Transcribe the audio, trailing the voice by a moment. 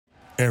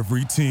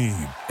Every team,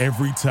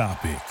 every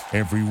topic,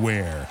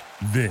 everywhere.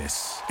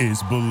 This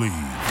is Believe.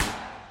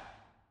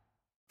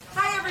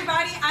 Hi,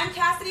 everybody. I'm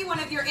Cassidy, one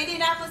of your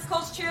Indianapolis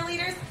Colts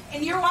cheerleaders,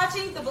 and you're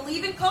watching the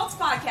Believe in Colts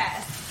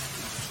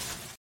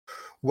podcast.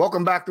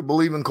 Welcome back to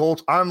Believe in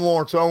Colts. I'm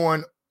Lawrence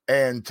Owen,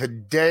 and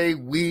today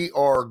we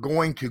are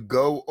going to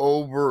go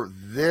over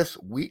this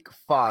Week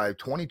 5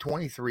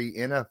 2023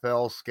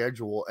 NFL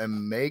schedule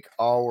and make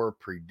our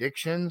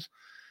predictions.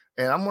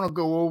 And I'm going to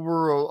go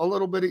over a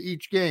little bit of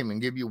each game and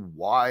give you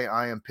why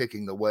I am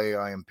picking the way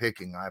I am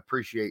picking. I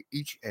appreciate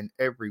each and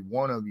every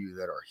one of you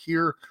that are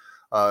here.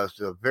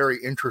 It's a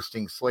very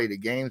interesting slate of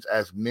games.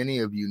 As many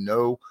of you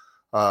know,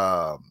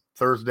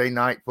 Thursday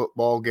night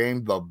football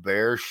game, the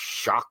Bears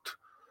shocked,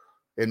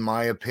 in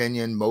my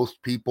opinion,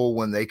 most people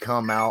when they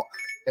come out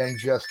and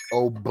just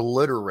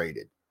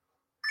obliterated.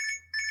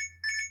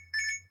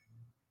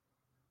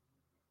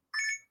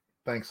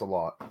 Thanks a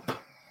lot.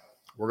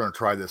 We're going to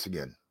try this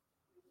again.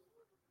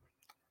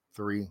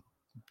 3,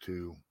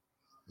 2,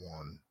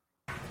 1.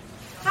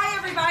 Hi,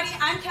 everybody.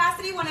 I'm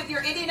Cassidy, one of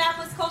your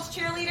Indianapolis Colts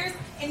cheerleaders,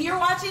 and you're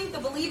watching the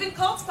Believe in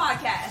Colts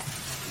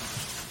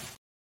podcast.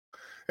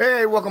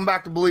 Hey, welcome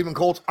back to Believe in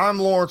Colts. I'm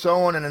Lawrence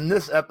Owen, and in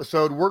this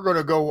episode, we're going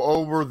to go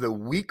over the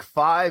Week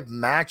 5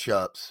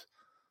 matchups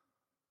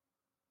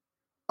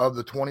of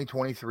the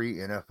 2023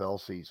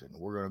 NFL season.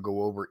 We're going to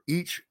go over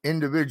each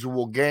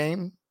individual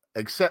game,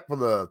 except for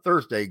the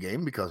Thursday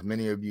game, because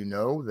many of you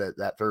know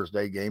that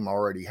Thursday game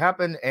already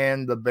happened,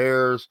 and the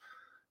Bears,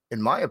 in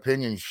my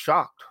opinion,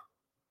 shocked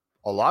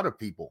a lot of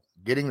people,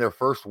 getting their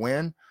first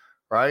win,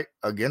 right,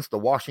 against the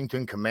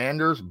Washington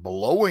Commanders,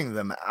 blowing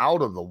them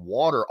out of the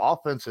water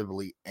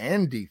offensively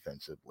and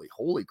defensively.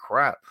 Holy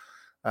crap.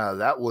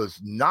 That was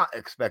not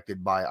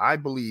expected by, I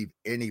believe,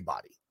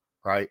 anybody,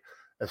 right,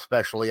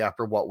 especially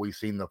after what we've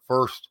seen the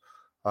first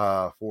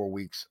 4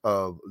 weeks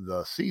of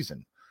the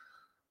season.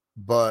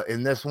 But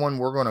in this one,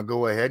 we're going to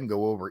go ahead and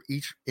go over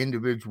each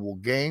individual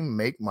game,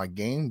 make my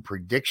game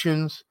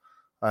predictions,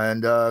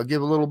 and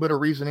give a little bit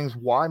of reasonings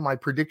why my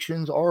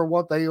predictions are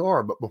what they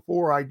are. But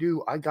before I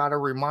do, I got to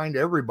remind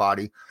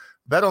everybody,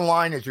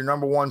 BetOnline is your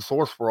number one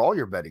source for all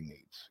your betting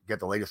needs. Get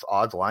the latest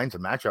odds, lines,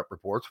 and matchup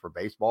reports for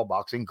baseball,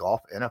 boxing,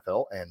 golf,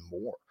 NFL, and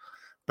more.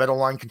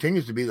 BetOnline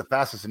continues to be the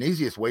fastest and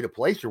easiest way to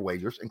place your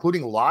wagers,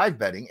 including live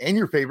betting and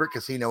your favorite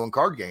casino and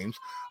card games,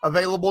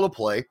 available to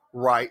play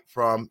right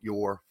from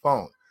your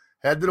phone.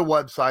 Head to the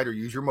website or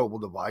use your mobile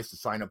device to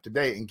sign up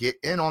today and get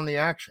in on the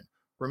action.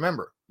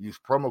 Remember, use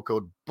promo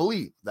code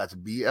BELIEVE, that's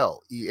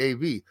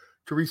BLEAV,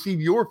 to receive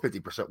your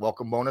 50%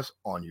 welcome bonus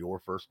on your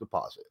first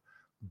deposit.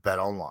 Bet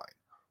online,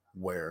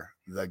 where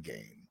the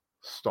game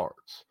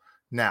starts.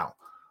 Now,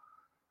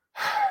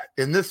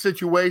 in this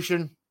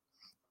situation,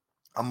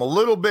 I'm a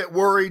little bit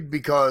worried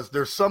because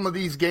there's some of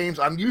these games.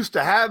 I'm used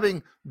to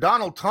having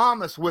Donald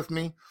Thomas with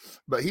me,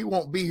 but he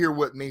won't be here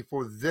with me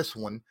for this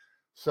one.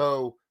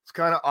 So it's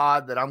kind of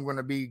odd that I'm going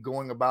to be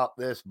going about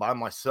this by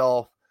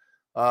myself,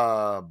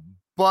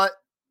 but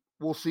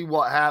we'll see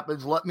what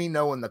happens. Let me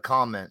know in the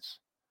comments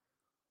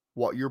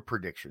what your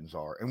predictions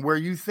are and where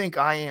you think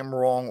I am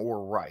wrong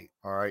or right.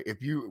 All right.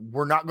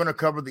 We're not going to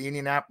cover the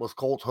Indianapolis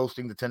Colts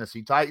hosting the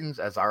Tennessee Titans,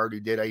 as I already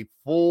did a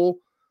full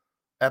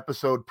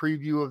episode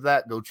preview of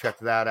that. Go check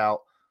that out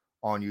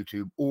on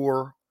YouTube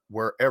or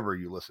wherever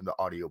you listen to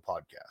audio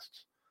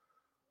podcasts.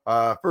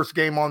 First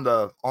game on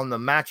the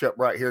matchup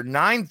right here,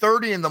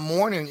 9:30 in the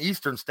morning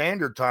Eastern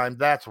Standard Time.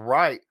 That's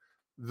right.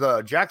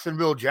 The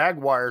Jacksonville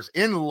Jaguars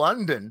in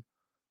London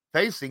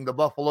facing the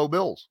Buffalo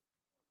Bills.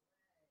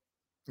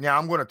 Now,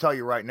 I'm going to tell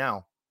you right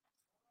now,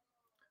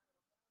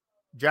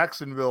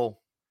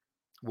 Jacksonville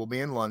will be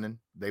in London.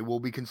 They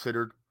will be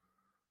considered.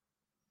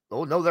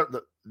 Oh, no,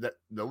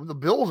 the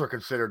Bills are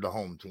considered the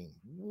home team.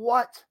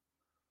 What?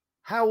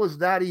 How is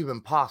that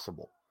even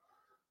possible?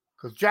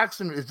 Because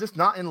Jackson, is this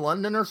not in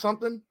London or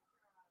something?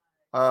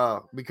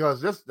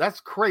 Because that's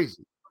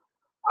crazy.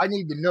 I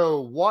need to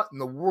know what in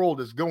the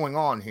world is going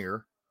on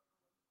here.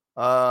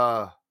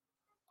 I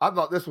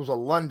thought this was a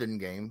London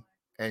game,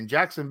 and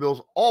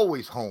Jacksonville's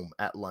always home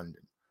at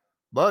London.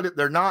 But if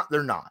they're not,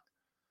 they're not.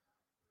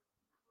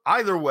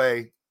 Either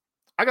way,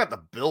 I got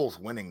the Bills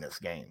winning this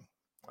game.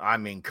 I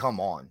mean, come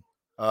on.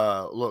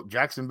 Look,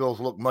 Jacksonville's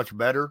look much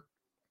better.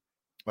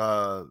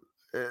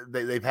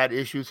 They've had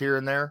issues here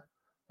and there.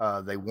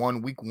 They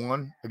won week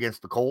 1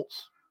 against the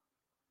Colts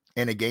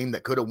in a game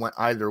that could have went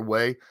either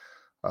way.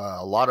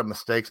 A lot of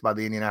mistakes by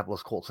the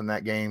Indianapolis Colts in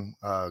that game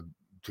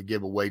to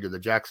give away to the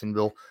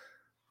Jacksonville.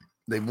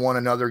 They've won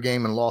another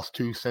game and lost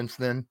 2 since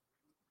then.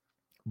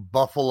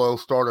 Buffalo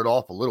started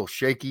off a little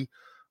shaky,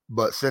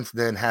 but since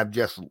then have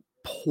just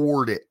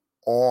poured it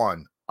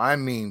on. I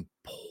mean,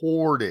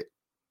 poured it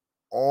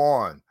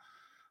on.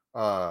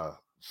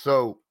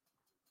 So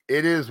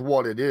it is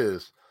what it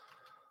is.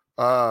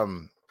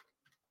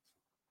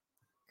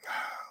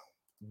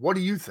 What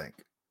do you think?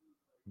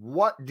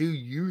 What do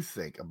you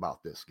think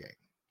about this game?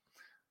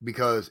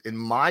 Because in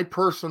my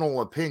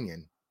personal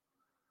opinion,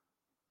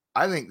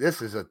 I think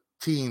this is a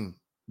team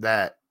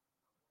that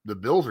the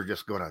Bills are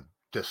just going to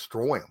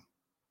destroy them,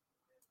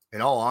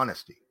 in all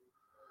honesty.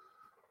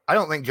 I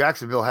don't think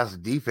Jacksonville has the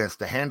defense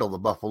to handle the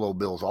Buffalo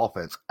Bills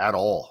offense at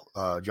all.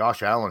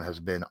 Josh Allen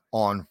has been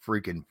on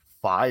freaking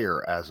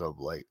fire as of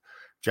late.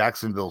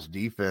 Jacksonville's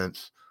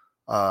defense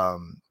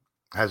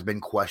has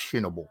been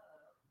questionable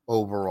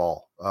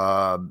overall.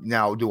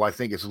 Now, do I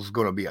think it's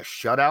going to be a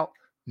shutout?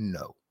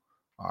 No.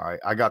 All right.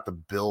 I got the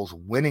Bills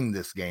winning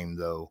this game,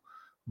 though,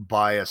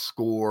 by a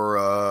score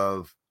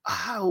of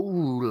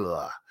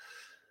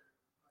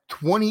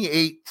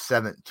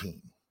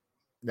 28-17.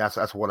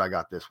 That's what I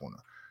got this one.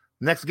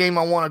 Next game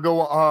I want to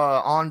go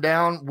on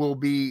down will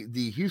be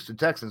the Houston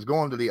Texans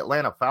going to the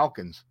Atlanta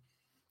Falcons.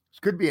 This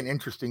could be an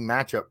interesting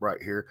matchup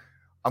right here.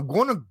 I'm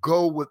going to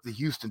go with the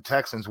Houston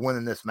Texans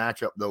winning this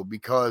matchup, though,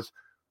 because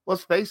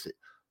let's face it,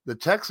 the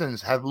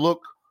Texans have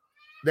looked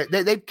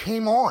they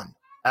came on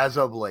as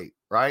of late,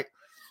 right?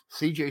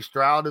 CJ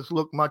Stroud has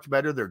looked much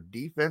better. Their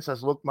defense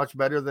has looked much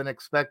better than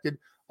expected.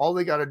 All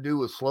they got to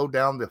do is slow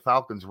down the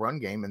Falcons' run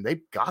game, and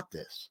they've got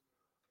this.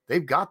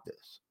 They've got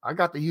this. I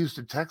got the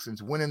Houston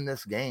Texans winning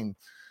this game.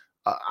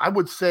 I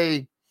would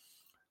say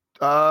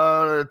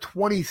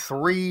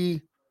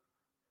 23-16.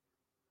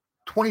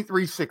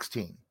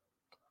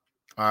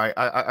 All right.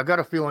 I got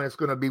a feeling it's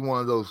going to be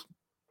one of those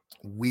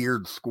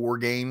weird score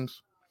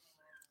games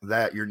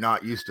that you're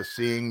not used to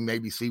seeing.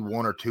 Maybe see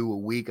one or two a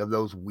week of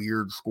those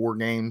weird score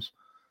games.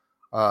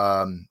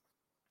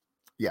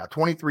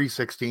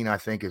 23-16, I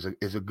think,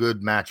 is a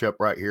good matchup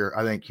right here.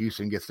 I think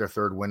Houston gets their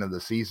third win of the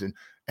season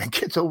and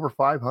gets over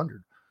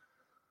 500.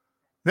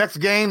 Next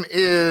game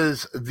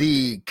is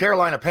the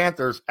Carolina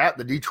Panthers at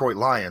the Detroit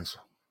Lions.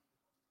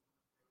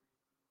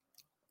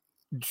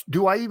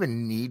 Do I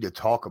even need to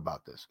talk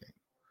about this game?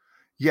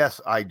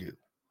 Yes, I do.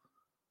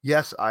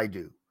 Yes, I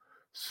do.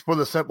 For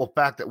the simple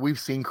fact that we've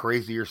seen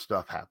crazier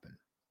stuff happen,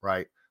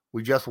 right?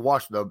 We just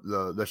watched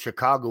the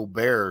Chicago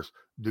Bears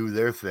do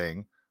their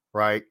thing,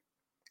 right,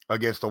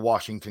 against the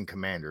Washington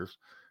Commanders.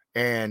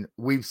 And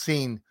we've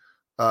seen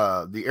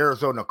the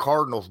Arizona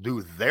Cardinals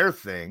do their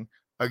thing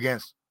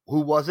against, who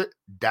was it?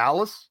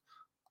 Dallas?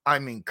 I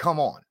mean, come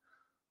on.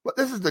 But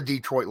this is the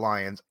Detroit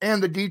Lions,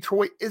 and the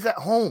Detroit is at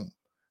home.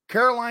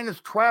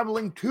 Carolina's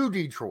traveling to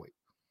Detroit.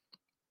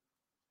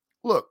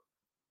 Look,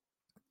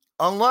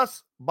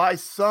 unless by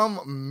some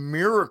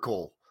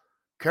miracle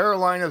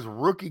Carolina's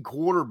rookie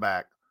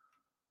quarterback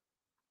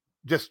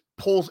just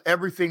pulls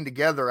everything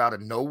together out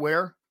of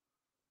nowhere,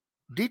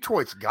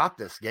 Detroit's got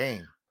this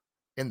game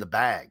in the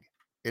bag,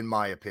 in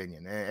my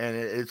opinion. And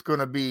it's going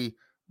to be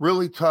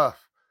really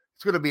tough.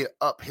 It's going to be an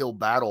uphill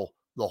battle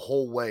the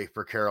whole way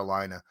for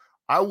Carolina.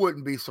 I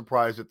wouldn't be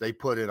surprised if they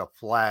put in a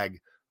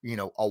flag,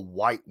 a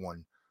white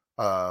one,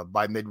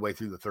 by midway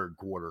through the third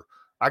quarter.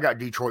 I got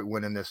Detroit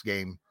winning this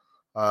game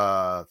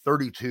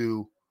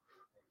 32-12.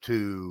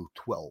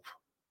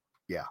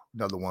 Yeah,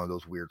 another one of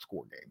those weird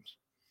score games.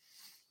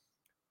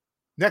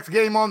 Next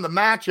game on the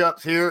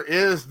matchups here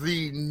is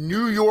the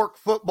New York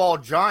Football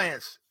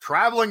Giants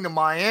traveling to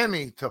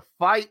Miami to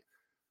fight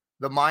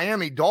the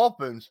Miami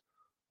Dolphins,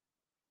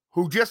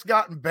 who just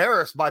got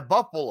embarrassed by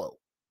Buffalo,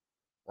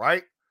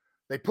 right?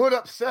 They put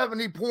up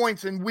 70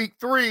 points in week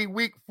 3.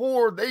 Week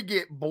 4, they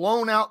get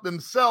blown out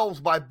themselves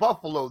by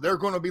Buffalo. They're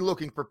going to be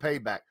looking for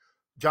payback.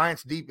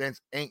 Giants defense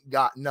ain't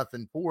got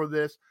nothing for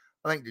this.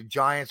 I think the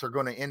Giants are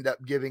going to end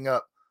up giving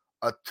up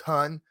a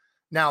ton.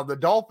 Now, the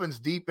Dolphins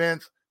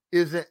defense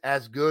isn't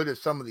as good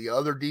as some of the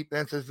other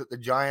defenses that the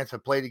Giants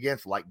have played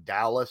against, like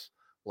Dallas,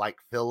 like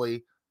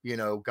Philly,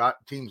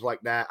 got teams like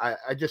that. I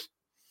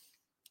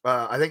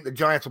think the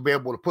Giants will be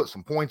able to put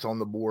some points on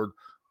the board.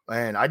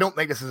 And I don't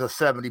think this is a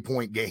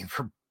 70-point game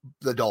for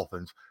the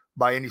Dolphins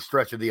by any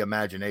stretch of the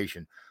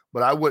imagination.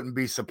 But I wouldn't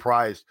be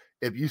surprised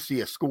if you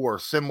see a score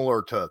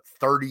similar to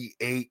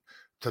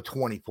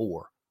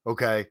 38-24.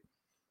 Okay.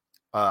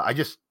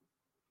 With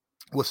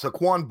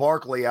Saquon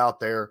Barkley out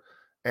there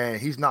and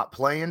he's not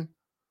playing,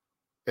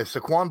 if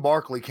Saquon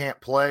Barkley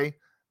can't play,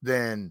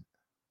 then,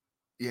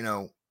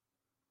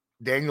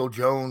 Daniel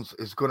Jones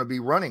is going to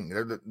be running.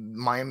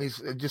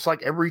 Miami's just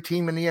like every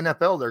team in the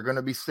NFL. They're going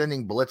to be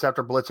sending blitz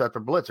after blitz after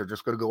blitz. They're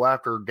just going to go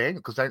after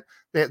Daniel because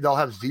they'll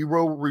have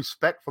zero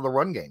respect for the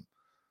run game.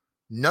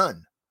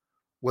 None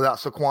without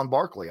Saquon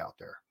Barkley out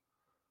there.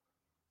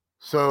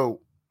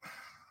 So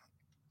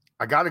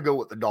I got to go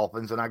with the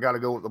Dolphins, and I got to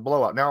go with the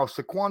blowout. Now, if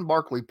Saquon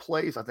Barkley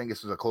plays, I think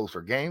this is a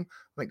closer game.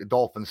 I think the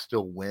Dolphins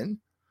still win.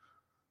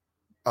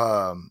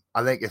 I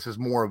think this is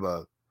more of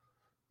a,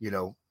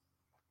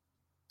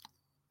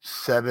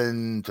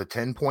 7 to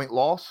 10 point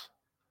loss,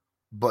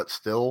 but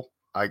still,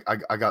 I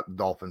got the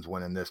Dolphins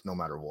winning this no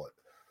matter what.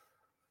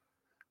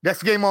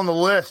 Next game on the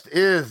list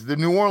is the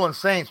New Orleans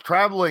Saints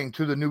traveling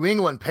to the New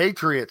England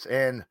Patriots,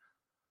 and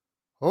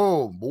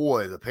oh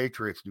boy, the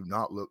Patriots do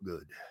not look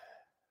good.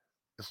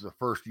 This is the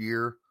first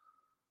year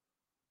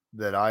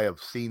that I have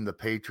seen the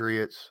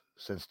Patriots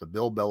since the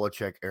Bill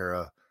Belichick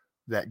era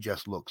that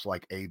just looks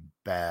like a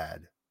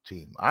bad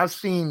team. I've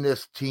seen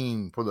this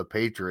team for the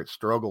Patriots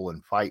struggle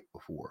and fight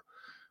before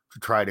to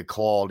try to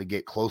claw to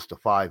get close to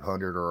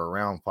 500 or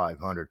around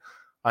 500.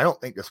 I don't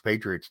think this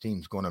Patriots team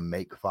is going to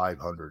make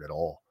 500 at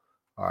all.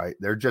 All right.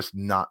 They're just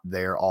not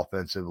there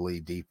offensively,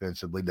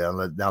 defensively.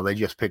 Now they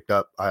just picked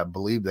up, I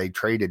believe they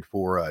traded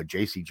for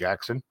J.C.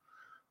 Jackson,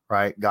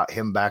 right? Got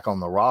him back on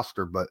the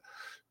roster. But,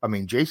 I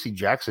mean, J.C.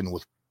 Jackson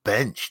was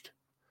benched,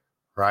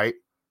 right?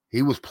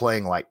 He was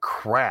playing like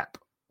crap,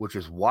 which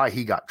is why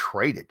he got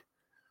traded,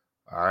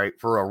 all right,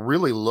 for a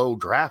really low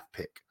draft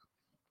pick.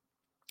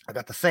 I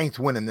got the Saints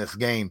winning this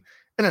game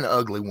in an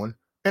ugly one,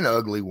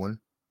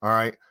 all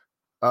right?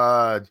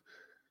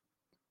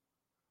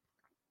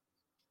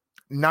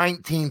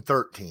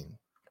 19-13.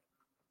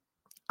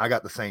 I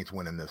got the Saints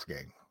winning this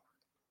game.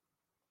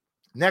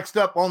 Next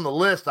up on the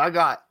list, I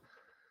got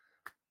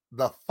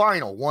the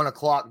final 1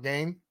 o'clock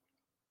game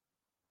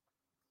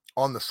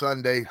on the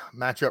Sunday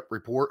matchup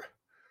report.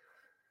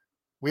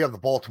 We have the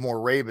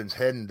Baltimore Ravens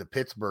heading to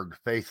Pittsburgh to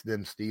face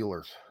them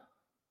Steelers.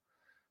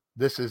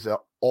 This is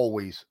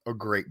always a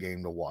great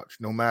game to watch,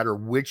 no matter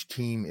which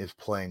team is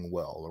playing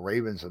well. The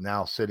Ravens are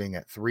now sitting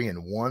at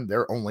 3-1.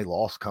 Their only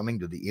loss coming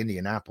to the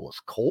Indianapolis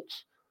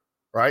Colts,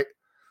 right?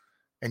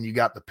 And you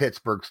got the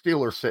Pittsburgh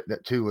Steelers sitting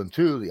at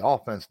 2-2. The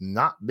offense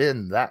not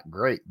been that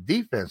great.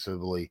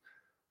 Defensively,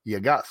 you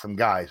got some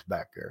guys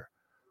back there.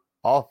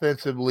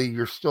 Offensively,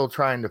 you're still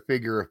trying to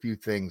figure a few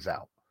things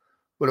out.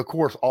 But, of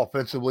course,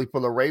 offensively for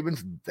the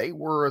Ravens, they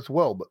were as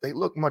well. But they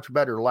looked much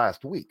better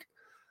last week.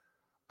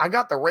 I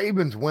got the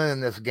Ravens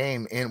winning this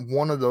game in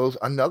one of those,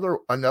 another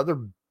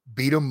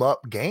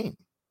beat-em-up game,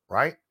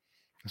 right?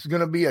 It's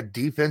going to be a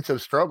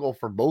defensive struggle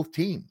for both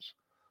teams.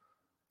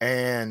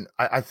 And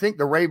I think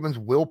the Ravens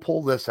will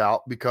pull this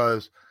out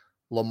because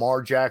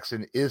Lamar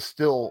Jackson is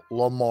still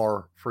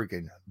Lamar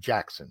freaking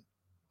Jackson.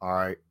 All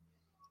right.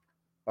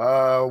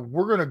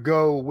 We're going to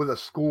go with a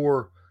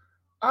score.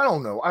 I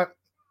don't know. I'm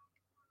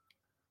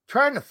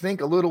trying to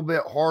think a little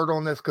bit hard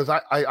on this because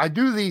I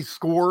do these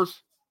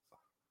scores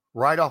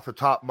right off the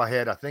top of my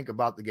head. I think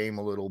about the game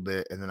a little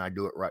bit, and then I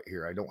do it right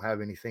here. I don't have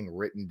anything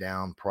written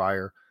down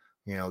prior.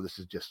 You know, this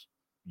is just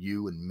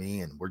you and me,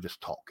 and we're just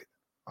talking.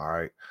 All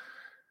right.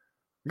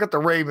 I got the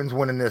Ravens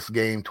winning this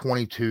game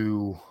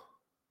 22-16.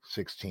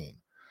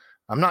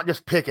 I'm not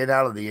just picking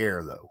out of the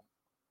air, though.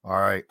 All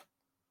right.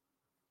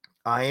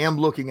 I am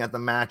looking at the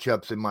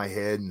matchups in my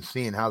head and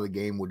seeing how the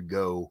game would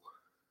go.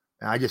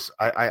 And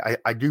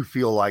I do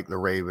feel like the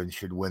Ravens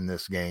should win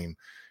this game.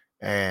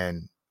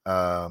 And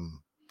I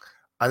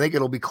think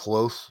it'll be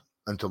close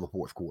until the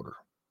fourth quarter.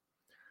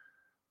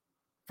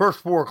 First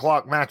 4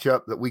 o'clock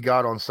matchup that we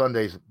got on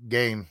Sunday's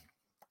game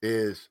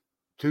is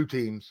two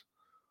teams.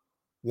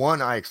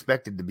 One I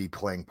expected to be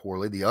playing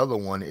poorly. The other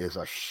one is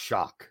a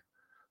shock.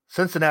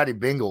 Cincinnati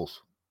Bengals,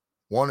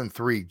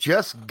 1-3,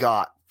 just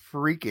got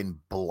freaking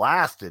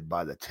blasted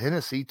by the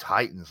Tennessee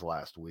Titans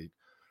last week,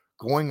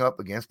 going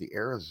up against the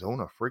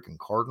Arizona freaking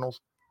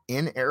Cardinals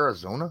in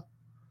Arizona.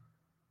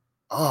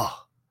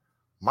 Oh,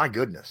 my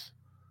goodness.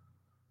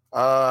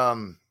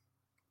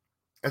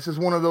 This is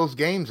one of those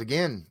games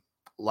again,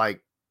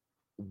 like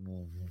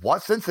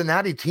what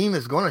Cincinnati team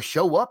is going to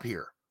show up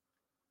here,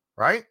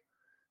 right?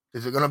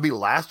 Is it going to be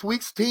last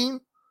week's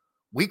team?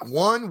 Week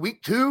 1,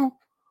 week 2?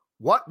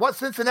 What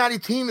Cincinnati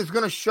team is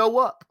going to show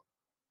up?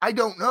 I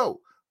don't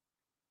know.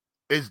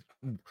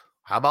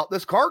 How about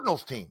this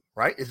Cardinals team,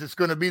 right? Is this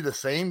going to be the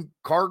same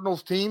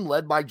Cardinals team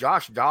led by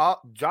Josh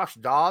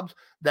Dobbs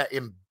that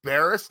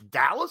embarrassed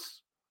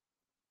Dallas?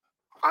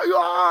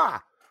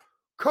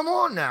 Come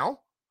on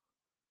now.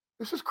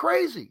 This is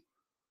crazy.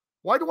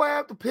 Why do I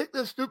have to pick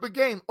this stupid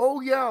game?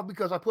 Oh, yeah,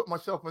 because I put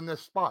myself in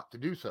this spot to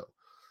do so.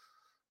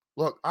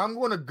 Look, I'm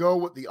going to go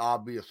with the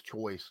obvious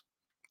choice,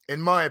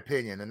 in my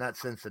opinion, and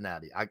that's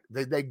Cincinnati.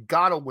 They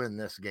got to win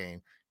this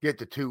game, get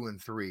to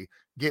 2-3,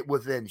 get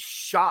within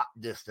shot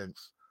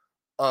distance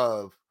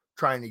of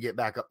trying to get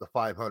back up to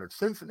 500.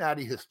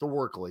 Cincinnati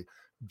historically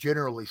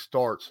generally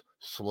starts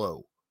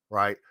slow,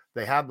 right?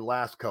 They have the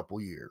last couple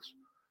years,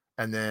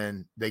 and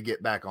then they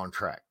get back on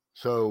track.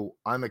 So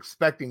I'm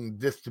expecting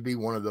this to be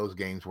one of those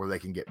games where they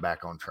can get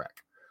back on track.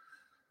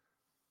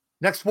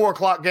 Next 4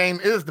 o'clock game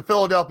is the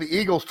Philadelphia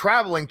Eagles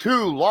traveling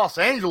to Los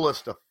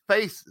Angeles to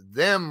face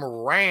them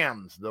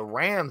Rams. The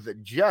Rams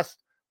that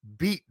just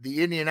beat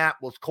the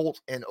Indianapolis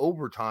Colts in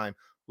overtime.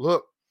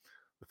 Look,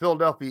 the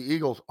Philadelphia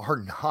Eagles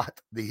are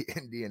not the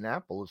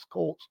Indianapolis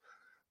Colts.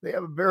 They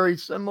have a very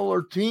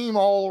similar team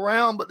all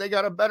around, but they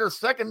got a better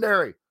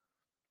secondary.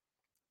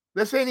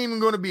 This ain't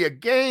even going to be a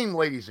game,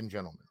 ladies and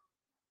gentlemen.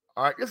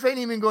 All right, this ain't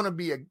even going to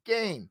be a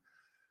game.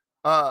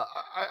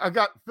 I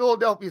got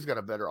Philadelphia's got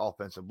a better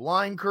offensive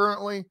line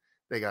currently.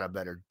 They got a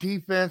better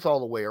defense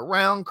all the way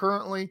around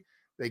currently.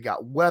 They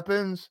got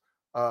weapons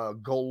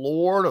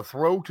galore to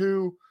throw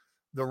to.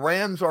 The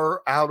Rams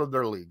are out of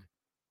their league.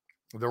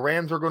 The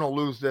Rams are going to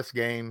lose this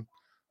game.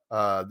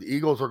 The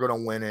Eagles are going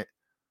to win it.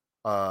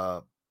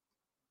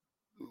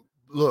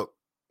 Look,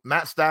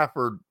 Matt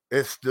Stafford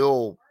is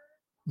still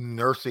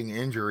nursing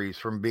injuries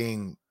from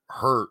being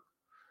hurt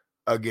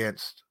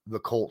against the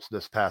Colts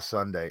this past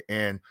Sunday.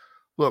 And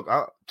look,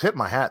 I tip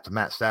my hat to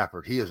Matt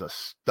Stafford. He is a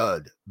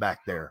stud back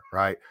there,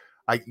 right?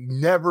 I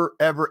never,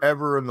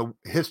 ever in the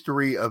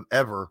history of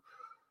ever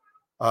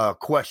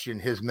question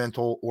his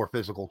mental or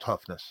physical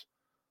toughness.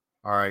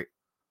 All right.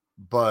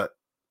 But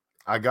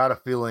I got a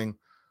feeling,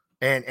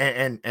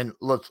 and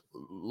let's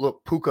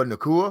look, Puka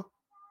Nacua,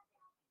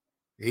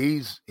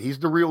 he's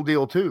the real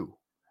deal too,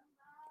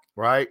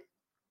 right?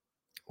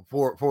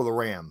 For the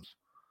Rams.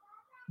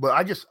 But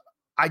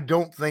I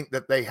don't think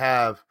that they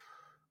have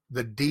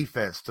the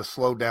defense to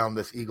slow down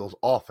this Eagles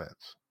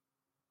offense.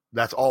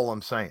 That's all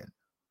I'm saying,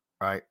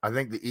 right? I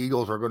think the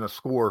Eagles are going to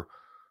score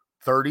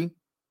 30,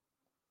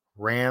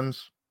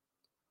 Rams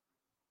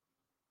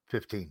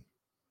 15.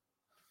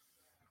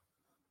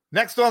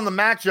 Next on the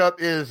matchup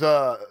is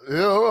the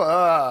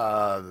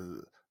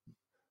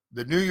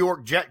New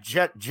York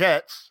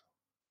Jets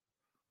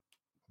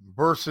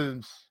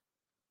versus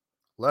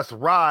let's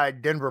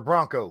ride Denver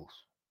Broncos.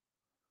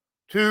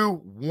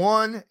 2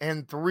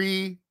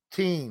 1-3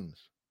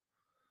 teams.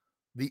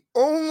 The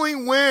only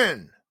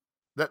win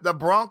that the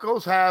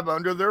Broncos have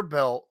under their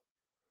belt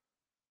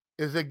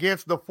is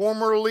against the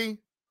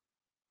formerly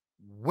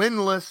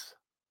winless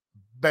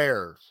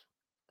Bears.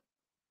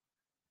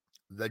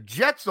 The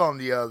Jets, on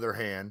the other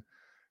hand,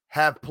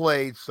 have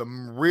played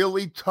some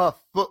really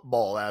tough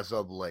football as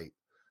of late,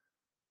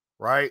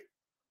 right?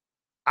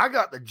 I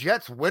got the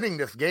Jets winning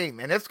this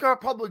game, and it's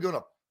probably going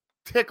to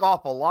tick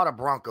off a lot of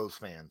Broncos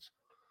fans.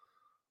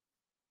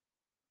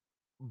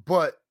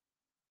 But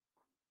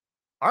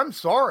I'm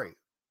sorry.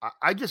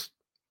 I just,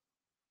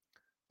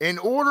 in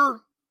order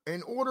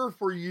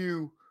for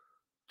you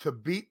to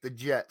beat the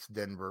Jets,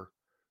 Denver,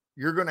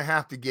 you're going to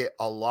have to get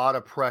a lot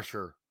of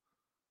pressure,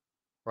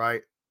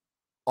 right,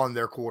 on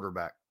their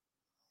quarterback.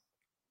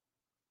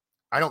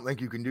 I don't think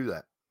you can do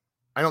that.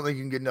 I don't think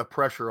you can get enough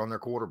pressure on their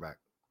quarterback.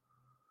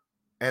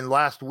 And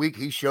last week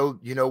he showed,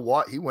 you know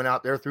what? He went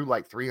out there, threw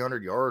like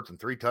 300 yards and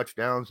 3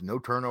 touchdowns, no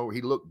turnover.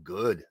 He looked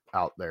good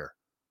out there.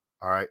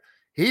 All right.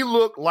 He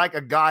looked like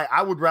a guy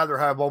I would rather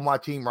have on my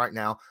team right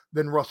now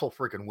than Russell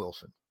freaking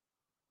Wilson.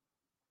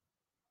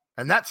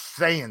 And that's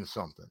saying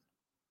something.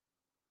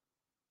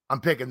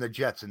 I'm picking the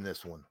Jets in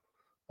this one.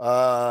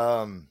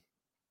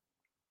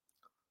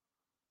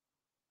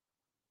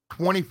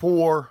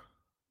 24.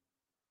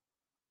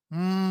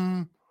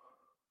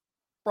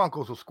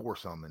 Broncos will score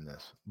some in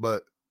this,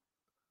 but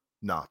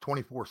no,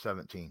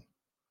 24-17.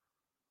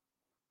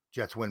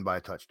 Jets win by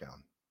a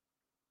touchdown.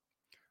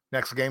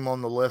 Next game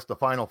on the list, the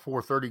final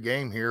 4:30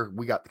 game here.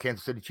 We got the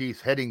Kansas City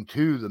Chiefs heading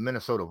to the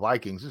Minnesota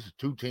Vikings. This is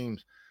 2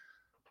 teams.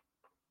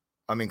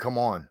 I mean, come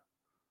on.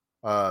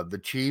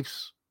 The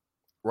Chiefs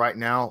right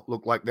now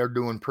look like they're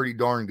doing pretty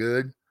darn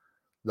good.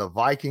 The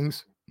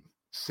Vikings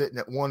sitting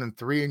at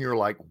 1-3, and you're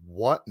like,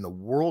 what in the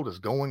world is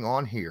going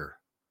on here?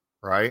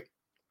 Right?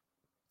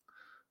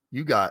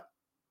 You got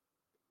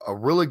a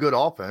really good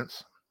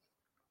offense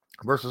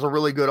versus a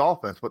really good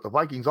offense, but the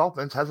Vikings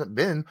offense hasn't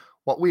been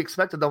what we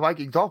expected the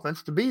Vikings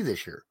offense to be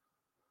this year.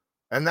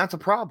 And that's a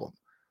problem.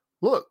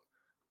 Look,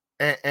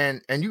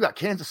 and you got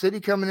Kansas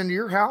City coming into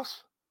your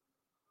house.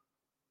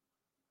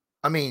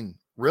 I mean,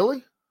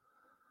 really?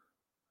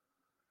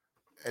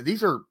 And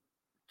these are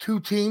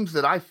 2 teams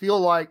that I feel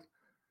like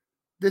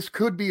this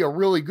could be a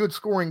really good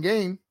scoring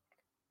game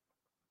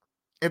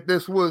if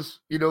this was,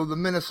 the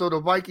Minnesota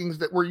Vikings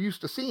that we're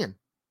used to seeing.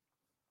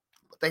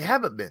 But they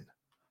haven't been.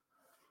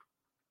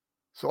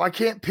 So I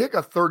can't pick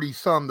a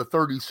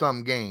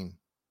 30-some game.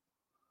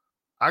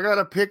 I got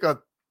to pick a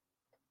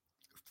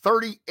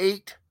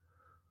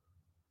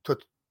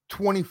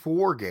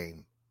 38-24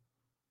 game.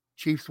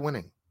 Chiefs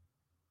winning.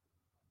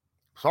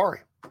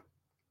 Sorry.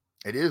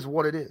 It is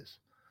what it is.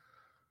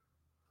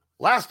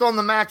 Last on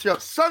the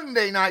matchup,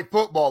 Sunday Night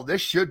Football.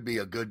 This should be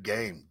a good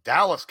game.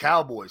 Dallas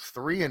Cowboys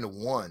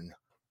 3-1,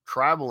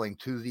 traveling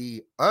to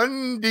the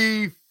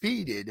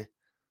undefeated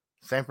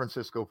San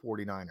Francisco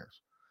 49ers.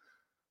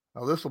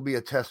 Now, this will be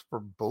a test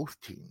for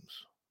both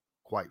teams,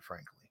 quite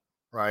frankly,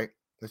 right?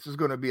 This is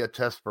going to be a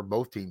test for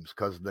both teams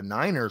because the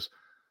Niners,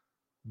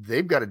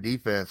 they've got a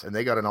defense and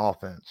they got an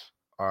offense,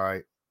 all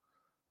right?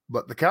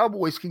 But the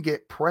Cowboys can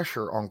get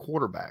pressure on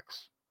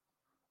quarterbacks.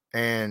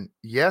 And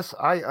yes,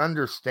 I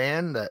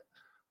understand that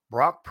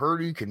Brock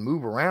Purdy can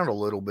move around a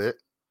little bit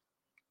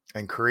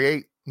and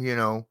create,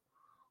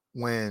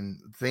 when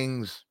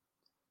things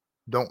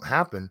don't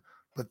happen.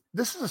 But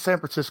this is a San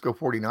Francisco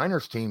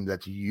 49ers team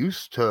that's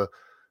used to,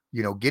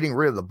 getting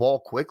rid of the ball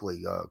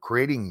quickly,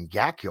 creating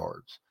yak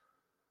yards.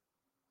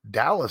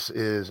 Dallas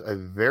is a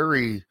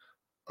very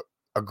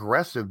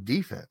aggressive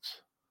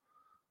defense.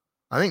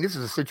 I think this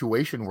is a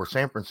situation where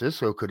San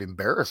Francisco could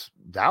embarrass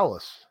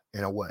Dallas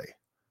in a way,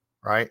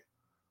 right?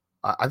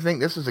 I think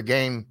this is a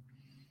game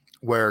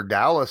where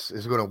Dallas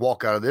is going to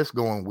walk out of this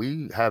going,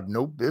 we have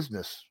no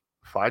business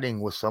fighting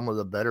with some of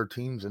the better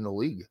teams in the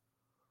league.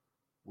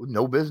 With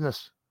no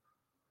business.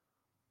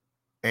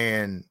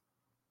 And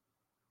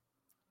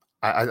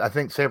I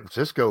think San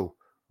Francisco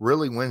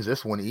really wins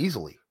this one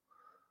easily.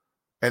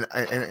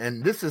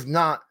 And this is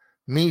not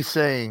me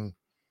saying,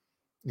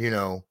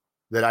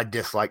 that I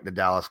dislike the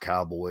Dallas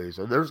Cowboys.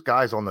 There's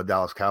guys on the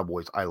Dallas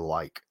Cowboys I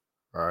like,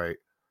 all right?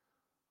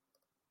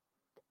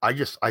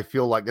 I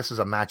feel like this is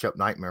a matchup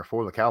nightmare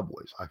for the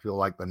Cowboys. I feel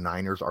like the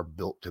Niners are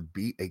built to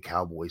beat a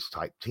Cowboys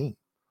type team.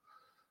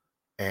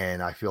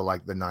 And I feel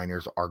like the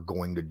Niners are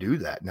going to do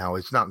that. Now,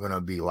 it's not going to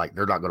be like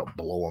they're not going to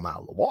blow them out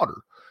of the water.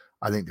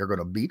 I think they're going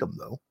to beat them,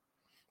 though.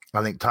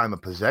 I think time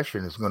of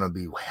possession is going to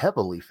be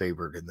heavily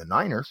favored in the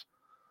Niners.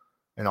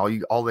 And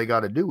all they got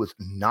to do is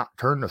not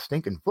turn the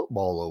stinking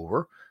football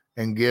over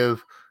and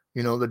give,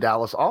 the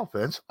Dallas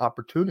offense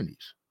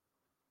opportunities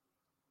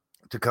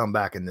to come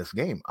back in this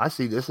game. I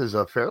see this as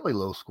a fairly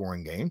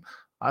low-scoring game.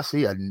 I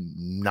see a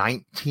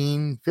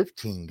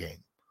 19-15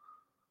 game.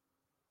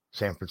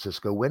 San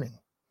Francisco winning.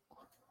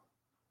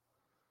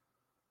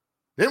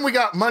 Then we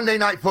got Monday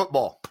Night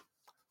Football.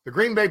 The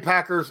Green Bay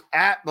Packers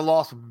at the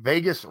Las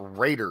Vegas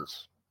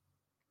Raiders.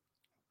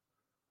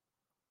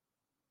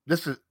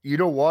 This is, you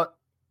know what?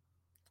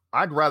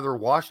 I'd rather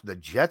watch the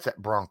Jets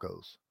at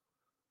Broncos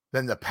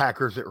than the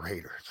Packers at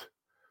Raiders.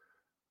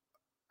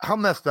 How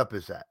messed up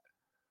is that?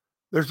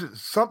 There's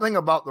something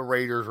about the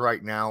Raiders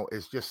right now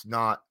is just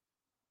not,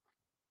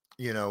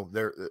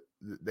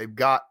 they've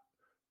got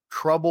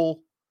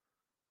trouble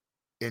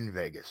in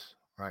Vegas,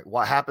 right?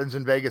 What happens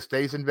in Vegas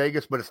stays in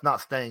Vegas, but it's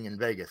not staying in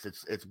Vegas.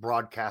 It's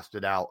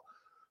broadcasted out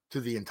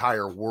to the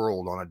entire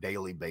world on a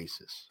daily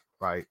basis,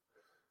 right?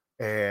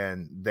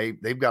 And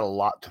they've got a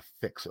lot to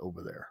fix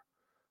over there.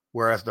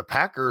 Whereas the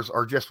Packers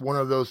are just one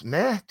of those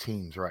meh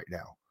teams right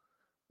now.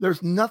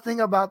 There's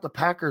nothing about the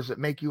Packers that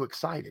make you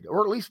excited,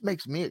 or at least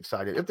makes me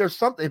excited. If there's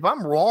something, if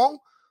I'm wrong,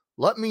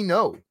 let me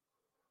know.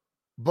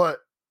 But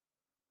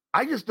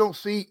I just don't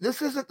see,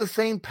 this isn't the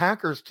same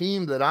Packers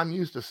team that I'm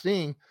used to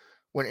seeing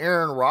when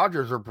Aaron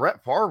Rodgers or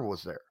Brett Favre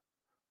was there,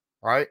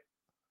 right?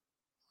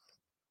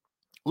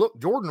 Look,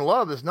 Jordan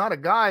Love is not a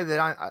guy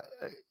that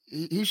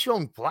he's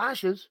shown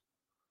flashes,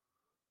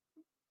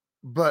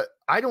 but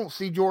I don't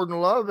see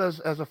Jordan Love as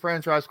a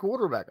franchise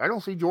quarterback. I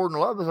don't see Jordan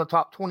Love as a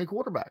top 20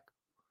 quarterback.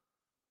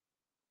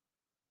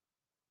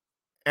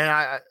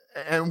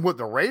 And with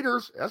the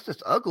Raiders, that's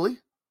just ugly.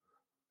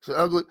 It's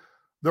ugly.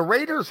 The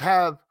Raiders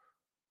have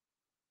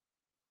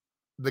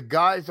the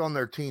guys on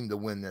their team to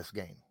win this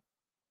game.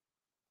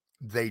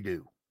 They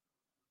do.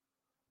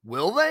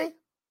 Will they?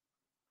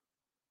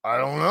 I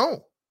don't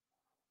know.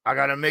 I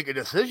got to make a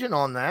decision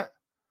on that.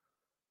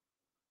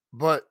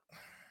 But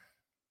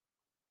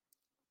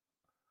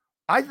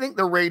I think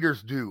the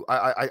Raiders do.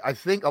 I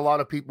think a lot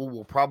of people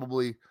will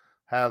probably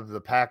have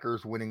the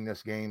Packers winning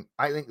this game.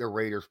 I think the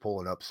Raiders pull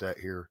an upset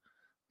here.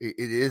 It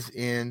is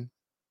in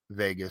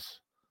Vegas.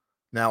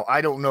 Now,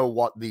 I don't know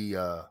what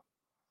the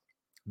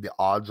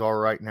odds are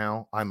right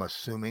now. I'm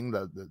assuming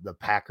the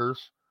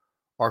Packers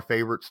are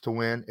favorites to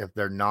win. If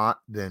they're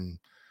not, then,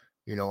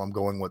 I'm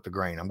going with the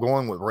grain. I'm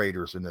going with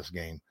Raiders in this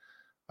game.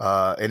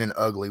 In an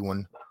ugly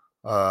one.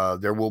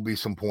 There will be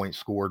some points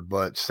scored,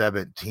 but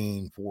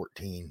 17-14.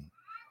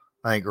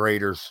 I think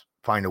Raiders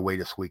find a way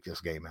to squeak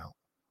this game out.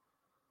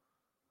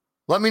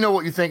 Let me know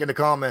what you think in the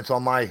comments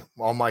on my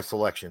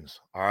selections.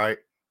 All right.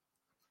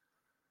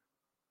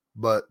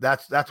 But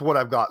that's what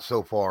I've got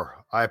so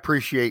far. I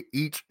appreciate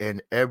each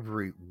and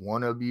every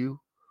one of you.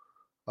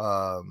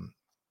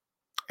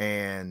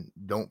 And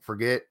don't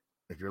forget,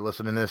 if you're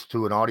listening to this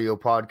to an audio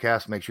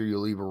podcast, make sure you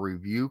leave a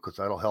review because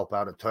that'll help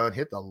out a ton.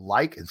 Hit the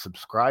like and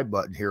subscribe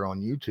button here on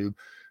YouTube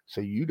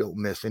so you don't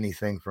miss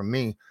anything from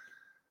me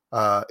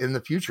in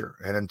the future.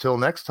 And until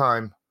next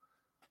time,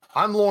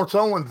 I'm Lawrence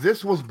Owen.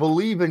 This was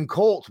Believe in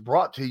Colts,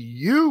 brought to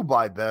you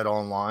by Bet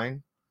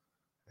Online.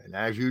 And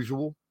as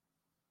usual,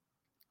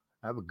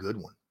 have a good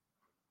one.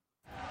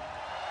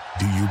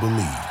 Do you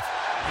believe?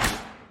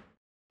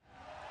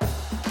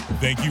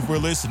 Thank you for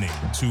listening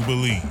to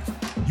Believe.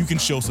 You can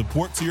show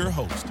support to your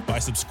host by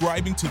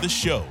subscribing to the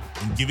show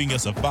and giving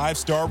us a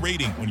 5-star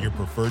rating on your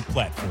preferred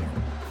platform.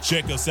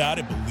 Check us out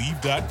at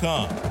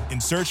Believe.com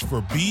and search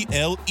for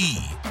BLEAV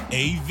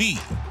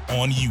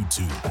on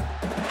YouTube.